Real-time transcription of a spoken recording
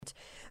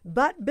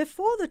But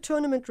before the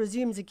tournament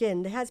resumes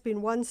again, there has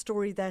been one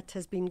story that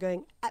has been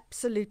going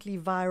absolutely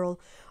viral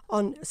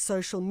on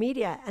social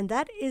media, and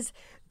that is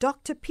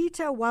Dr.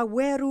 Peter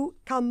Waweru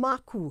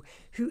Kamaku,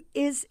 who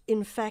is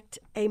in fact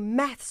a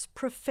maths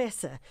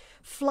professor,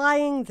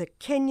 flying the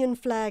Kenyan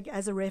flag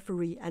as a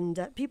referee.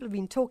 And people have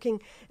been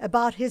talking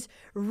about his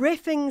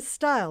reffing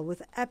style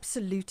with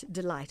absolute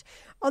delight.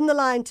 On the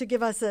line to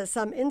give us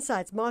some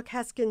insights, Mark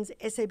Haskins,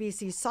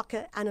 SABC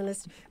soccer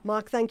analyst.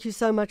 Mark, thank you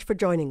so much for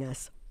joining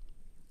us.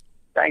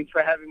 Thanks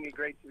for having me.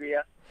 Great to be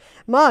here.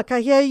 Mark,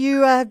 I hear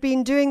you have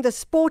been doing the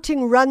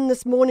sporting run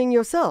this morning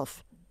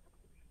yourself.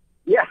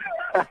 Yeah.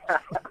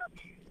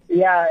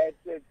 Yeah,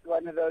 it's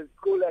one of those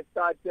school has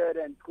started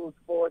and school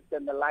sports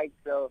and the like.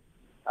 So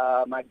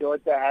my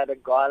daughter had a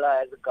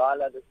gala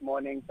this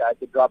morning, so I had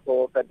to drop her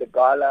off at the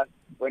gala.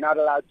 We're not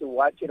allowed to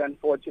watch it,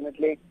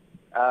 unfortunately.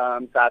 So I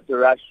have to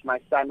rush my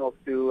son off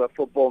to a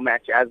football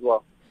match as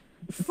well.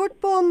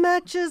 Football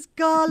matches,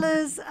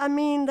 galas, I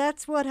mean,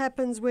 that's what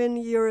happens when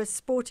you're a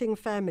sporting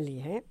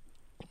family,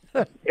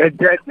 eh? It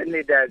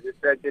certainly does. It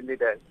certainly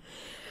does.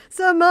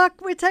 So,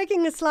 Mark, we're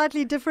taking a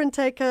slightly different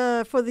take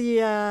for the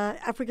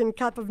African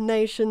Cup of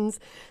Nations.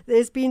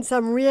 There's been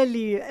some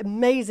really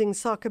amazing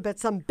soccer, but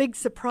some big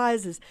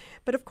surprises.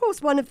 But, of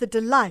course, one of the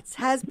delights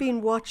has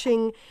been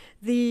watching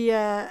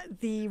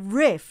the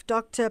ref,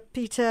 Dr.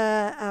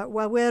 Peter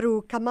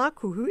Waweru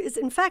Kamaku, who is,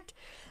 in fact,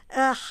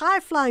 a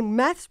high-flying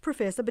maths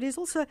professor, but he's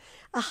also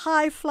a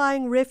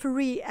high-flying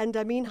referee, and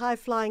I mean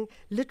high-flying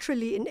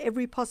literally in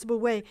every possible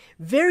way.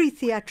 Very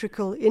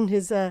theatrical in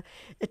his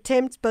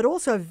attempts, but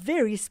also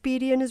very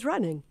speedy in his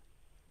running.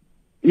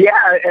 Yeah,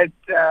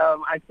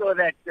 I saw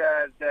that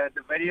the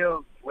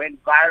video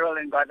went viral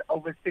and got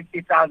over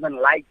 60,000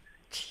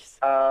 likes.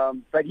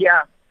 But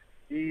yeah,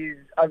 he's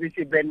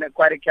obviously been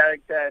quite a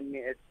character, and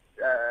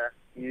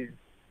he's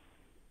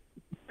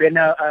been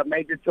a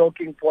major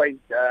talking point,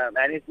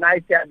 and it's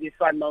nice to have these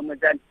fun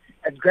moments, and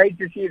it's great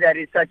to see that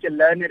he's such a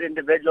learned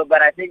individual.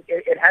 But I think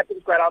it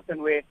happens quite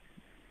often where,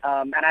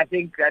 and I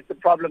think that's the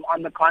problem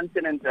on the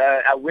continent.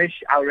 I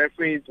wish our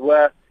referees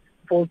were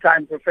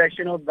full-time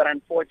professionals, but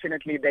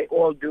unfortunately they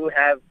all do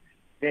have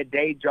their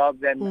day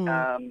jobs, and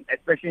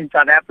especially in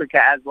South Africa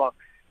as well.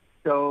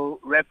 So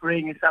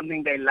refereeing is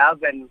something they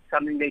love and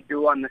something they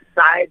do on the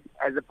side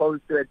as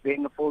opposed to it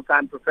being a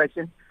full-time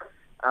profession.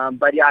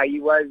 But yeah, he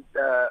was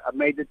a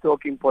major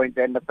talking point,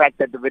 and the fact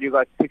that the video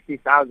got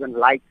 60,000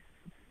 likes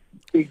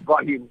speaks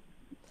volumes.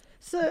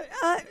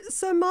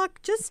 So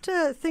Mark, just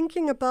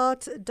thinking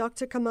about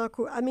Dr.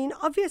 Kamaku, I mean,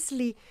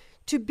 obviously,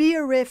 to be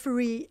a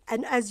referee,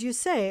 and as you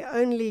say,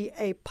 only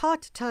a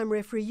part-time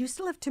referee, you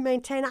still have to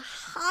maintain a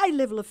high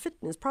level of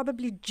fitness,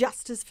 probably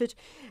just as fit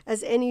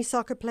as any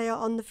soccer player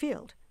on the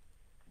field.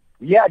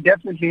 Yeah,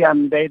 definitely.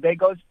 They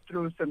go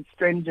through some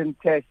stringent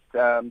tests.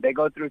 They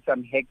go through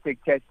some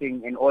hectic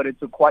testing in order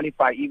to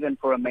qualify, even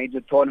for a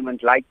major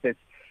tournament like this.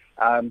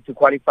 To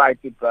qualify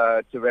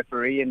to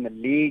referee in the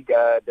league,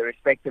 the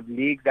respective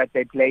league that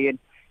they play in,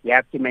 you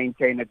have to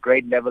maintain a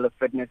great level of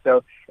fitness.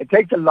 So it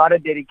takes a lot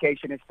of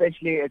dedication,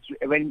 especially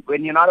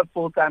when you're not a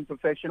full-time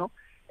professional.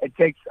 It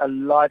takes a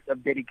lot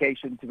of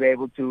dedication to be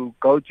able to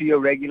go to your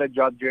regular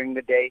job during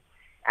the day,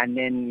 and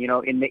then,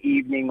 in the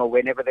evening or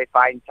whenever they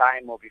find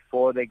time or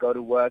before they go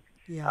to work,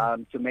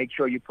 to make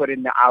sure you put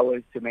in the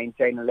hours to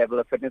maintain a level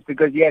of fitness.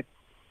 Because, yes,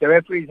 the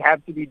referees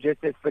have to be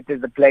just as fit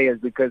as the players,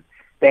 because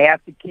they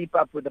have to keep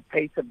up with the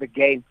pace of the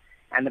game.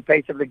 And the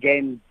pace of the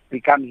game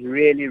becomes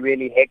really,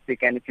 really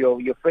hectic. And if your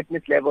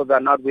fitness levels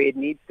are not where it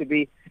needs to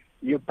be,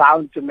 you're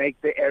bound to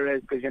make the errors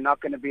because you're not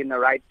going to be in the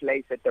right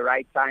place at the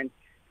right time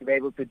to be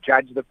able to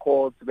judge the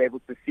calls, to be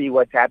able to see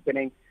what's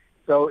happening.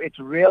 So it's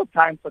real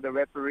time for the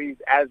referees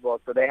as well.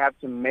 So they have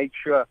to make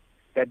sure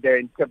that they're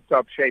in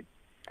tip-top shape.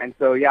 And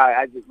so, yeah,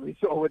 as we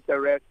saw with the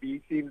ref,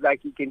 he seems like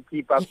he can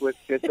keep up with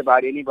just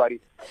about anybody.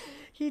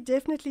 He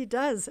definitely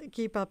does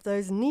keep up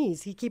those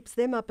knees. He keeps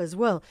them up as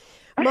well.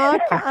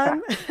 Mark,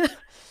 I'm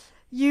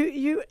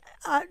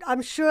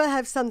sure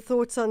have some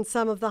thoughts on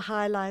some of the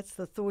highlights,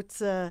 the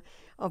thoughts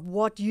of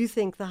what you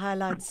think the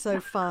highlights so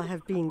far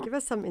have been. Give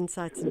us some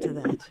insights into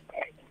that.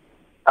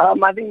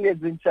 I think there's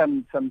been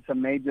some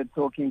major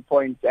talking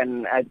points,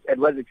 and it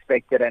was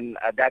expected, and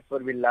that's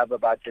what we love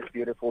about this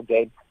beautiful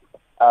game.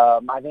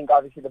 I think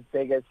obviously the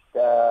biggest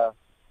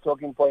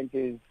talking point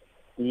is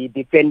the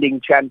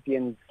defending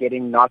champions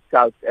getting knocked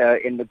out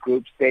in the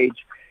group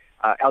stage.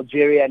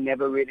 Algeria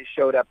never really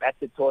showed up at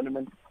the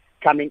tournament.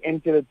 Coming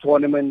into the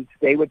tournament,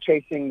 they were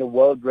chasing the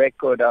world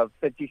record of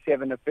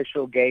 37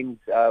 official games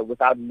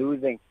without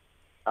losing.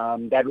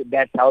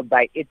 That's held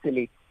by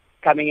Italy.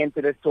 Coming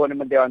into this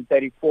tournament, they're on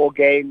 34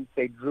 games.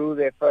 They drew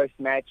their first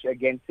match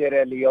against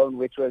Sierra Leone,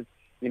 which was,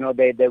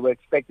 they were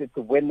expected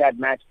to win that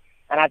match.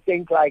 And I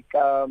think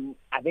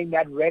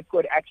that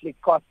record actually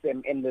cost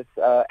them in this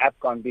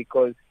AFCON,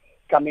 because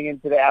coming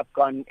into the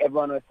AFCON,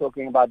 everyone was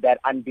talking about that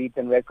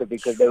unbeaten record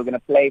because they were going to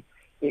play.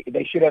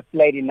 They should have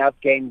played enough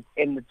games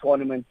in the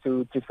tournament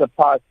to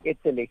surpass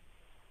Italy.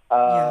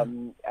 Yeah.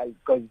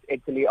 because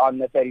Italy on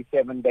the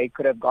 37, they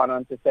could have gone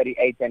on to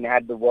 38 and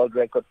had the world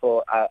record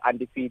for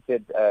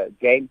undefeated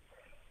games.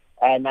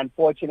 And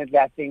unfortunately,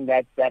 I think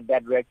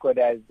that record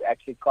has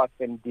actually cost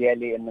them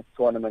dearly in this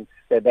tournament.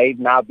 So they've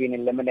now been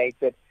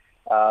eliminated,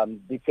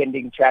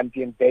 defending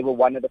champions. They were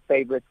one of the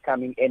favorites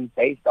coming in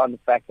based on the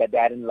fact that they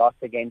hadn't lost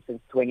a game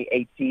since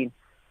 2018.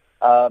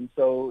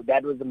 So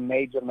that was a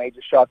major,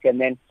 major shock. And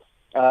then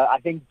I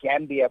think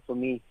Gambia, for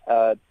me,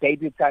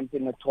 debutants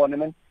in the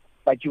tournament,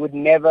 but you would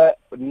never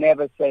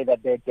say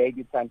that they're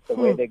debutants the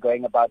way they're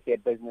going about their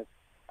business.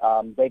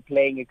 They're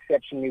playing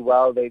exceptionally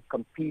well. They're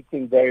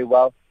competing very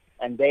well.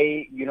 And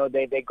they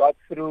got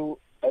through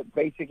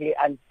basically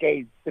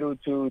unscathed through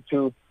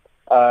to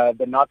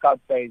the knockout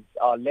phase.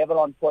 Level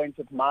on points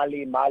with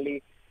Mali.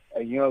 Mali,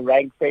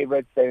 ranked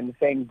favorites. They're in the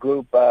same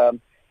group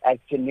as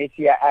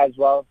Tunisia as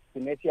well.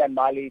 Tunisia and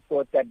Mali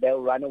thought that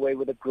they'll run away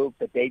with the group.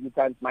 The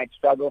debutants might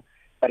struggle,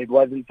 but it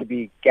wasn't to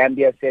be.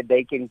 Gambia said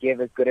they can give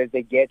as good as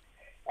they get.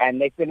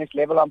 And they finished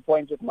level on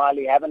points with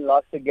Mali. Haven't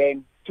lost a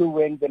game. 2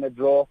 wins and a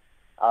draw.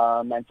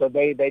 And so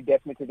they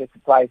definitely the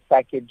surprise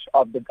package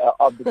of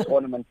the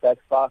tournament thus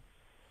far,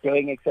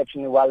 doing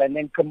exceptionally well. And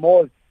then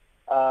Comoros,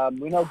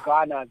 we know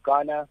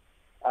Ghana,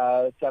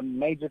 some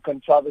major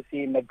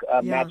controversy in the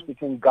match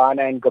between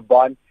Ghana and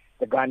Gabon.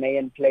 The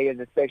Ghanaian players,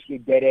 especially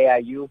Dede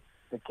Ayew,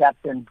 the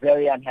captain,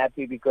 very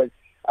unhappy because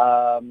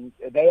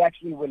they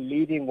actually were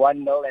leading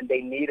 1-0 and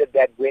they needed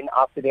that win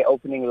after their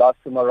opening loss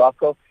to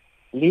Morocco.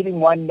 Leading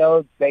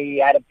 1-0, they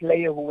had a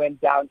player who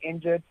went down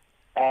injured,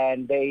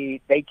 and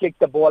they kicked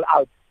the ball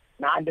out.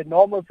 Now, under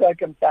normal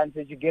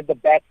circumstances, you give the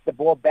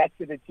ball back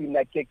to the team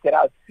that kicked it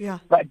out. Yeah.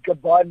 But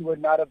Gabon were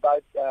not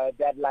about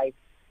that life.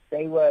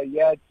 They were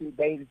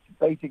they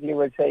basically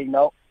were saying,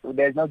 no,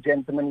 there's no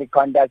gentlemanly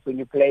conduct when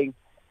you're playing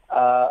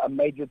a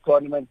major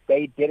tournament.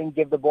 They didn't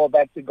give the ball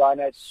back to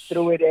Ghana,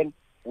 threw it in,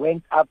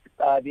 went up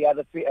the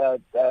other three,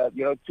 to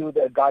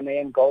the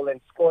Ghanaian goal and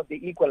scored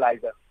the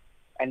equalizer.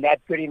 And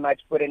that pretty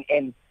much put an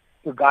end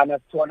to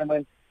Ghana's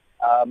tournament.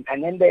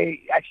 And then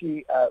they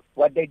actually,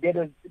 what they did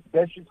was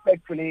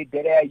disrespectfully,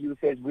 Dede Ayew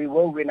says, we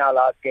will win our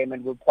last game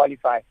and we'll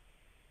qualify.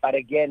 But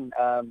again,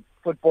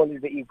 football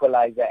is the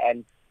equalizer,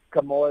 and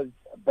Comoros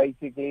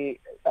basically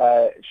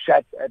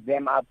shut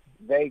them up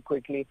very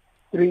quickly.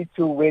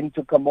 3-2 win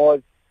to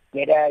Comoros.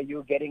 Dede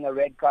Ayew getting a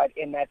red card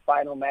in that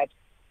final match.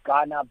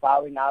 Ghana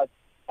bowing out,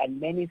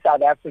 and many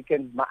South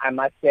Africans, I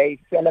must say,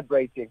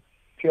 celebrating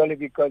purely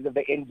because of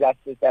the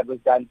injustice that was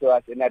done to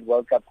us in that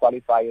World Cup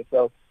qualifier.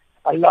 So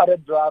a lot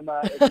of drama.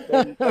 It's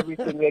been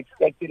everything we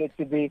expected it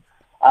to be.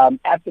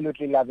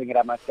 Absolutely loving it,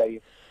 I must tell you.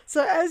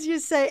 So as you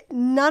say,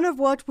 none of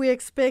what we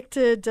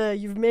expected.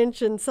 You've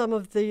mentioned some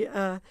of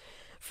the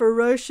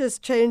ferocious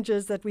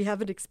changes that we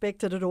haven't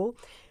expected at all.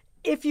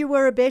 If you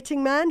were a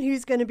betting man,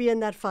 who's going to be in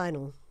that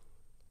final?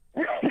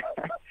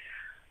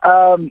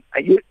 I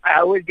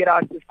always get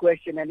asked this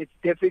question, and it's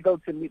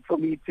difficult for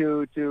me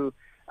to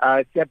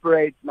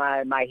separate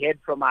my head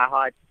from my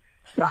heart.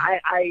 So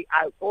I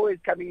always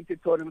coming into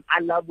tournaments,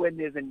 I love when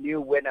there's a new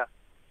winner.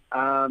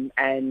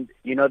 And,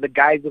 the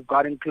guys have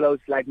gotten close,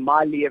 like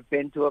Mali have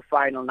been to a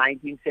final,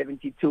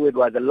 1972 it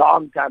was, a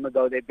long time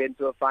ago they've been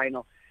to a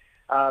final.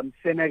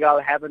 Senegal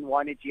haven't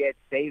won it yet.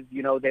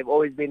 They've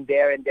always been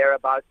there and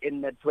thereabouts.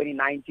 In the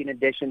 2019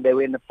 edition, they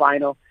were in the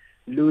final,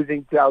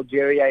 losing to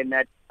Algeria in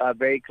that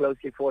very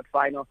closely fought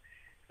final.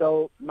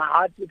 So my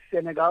heart's with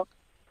Senegal.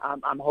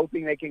 I'm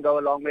hoping they can go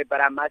a long way, but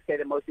I must say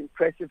the most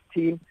impressive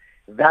team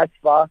thus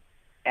far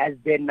has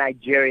been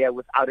Nigeria,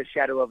 without a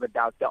shadow of a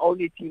doubt. The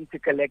only team to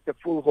collect a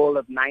full haul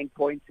of 9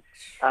 points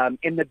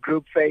in the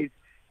group phase.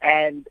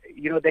 And,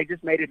 they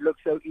just made it look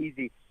so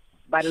easy.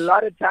 But a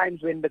lot of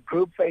times when the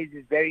group phase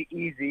is very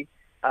easy,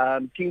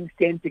 teams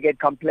tend to get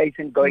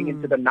complacent going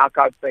into the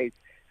knockout phase.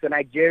 So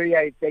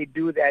Nigeria, if they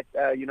do that,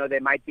 they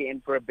might be in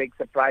for a big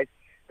surprise.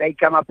 They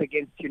come up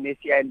against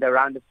Tunisia in the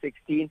round of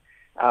 16.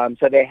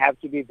 So they have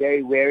to be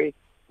very wary,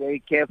 very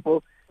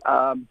careful.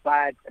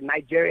 But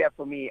Nigeria,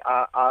 for me,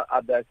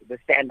 are the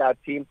standout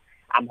team.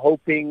 I'm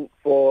hoping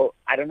for,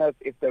 I don't know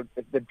if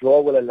the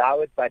draw will allow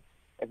it, but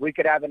if we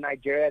could have a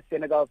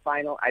Nigeria-Senegal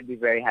final, I'd be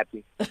very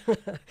happy.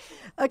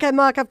 Okay,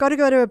 Mark, I've got to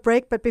go to a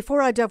break, but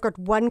before I do, I've got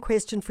one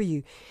question for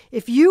you.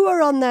 If you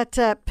were on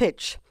that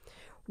pitch,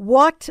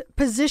 what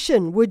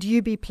position would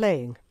you be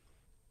playing?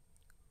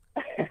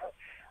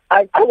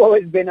 I've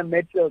always been a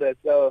midfielder,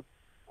 so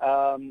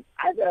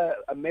either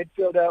a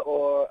midfielder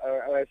or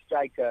a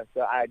striker.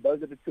 So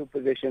those are the two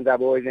positions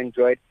I've always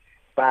enjoyed.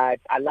 But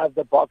I love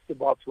the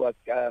box-to-box work.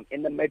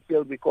 In the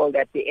midfield, we call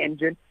that the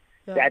engine.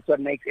 Yeah. That's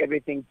what makes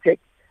everything tick.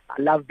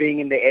 I love being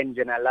in the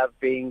engine. I love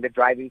being the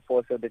driving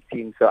force of the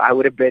team. So I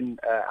would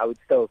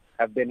still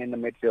have been in the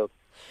midfield.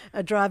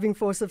 A driving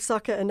force of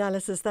soccer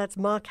analysis. That's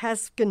Mark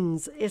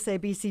Haskins,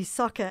 SABC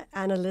soccer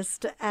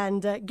analyst,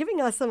 and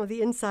giving us some of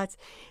the insights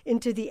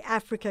into the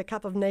Africa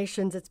Cup of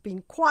Nations. It's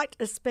been quite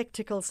a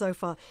spectacle so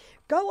far.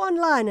 Go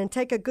online and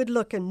take a good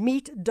look and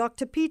meet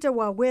Dr. Peter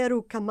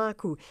Waweru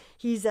Kamaku.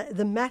 He's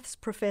the maths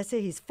professor.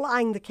 He's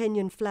flying the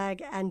Kenyan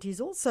flag, and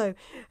he's also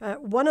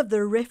one of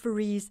the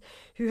referees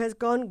who has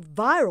gone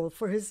viral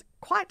for his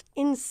quite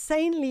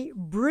insanely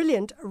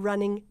brilliant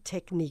running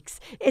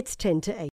techniques. It's 10 to 8.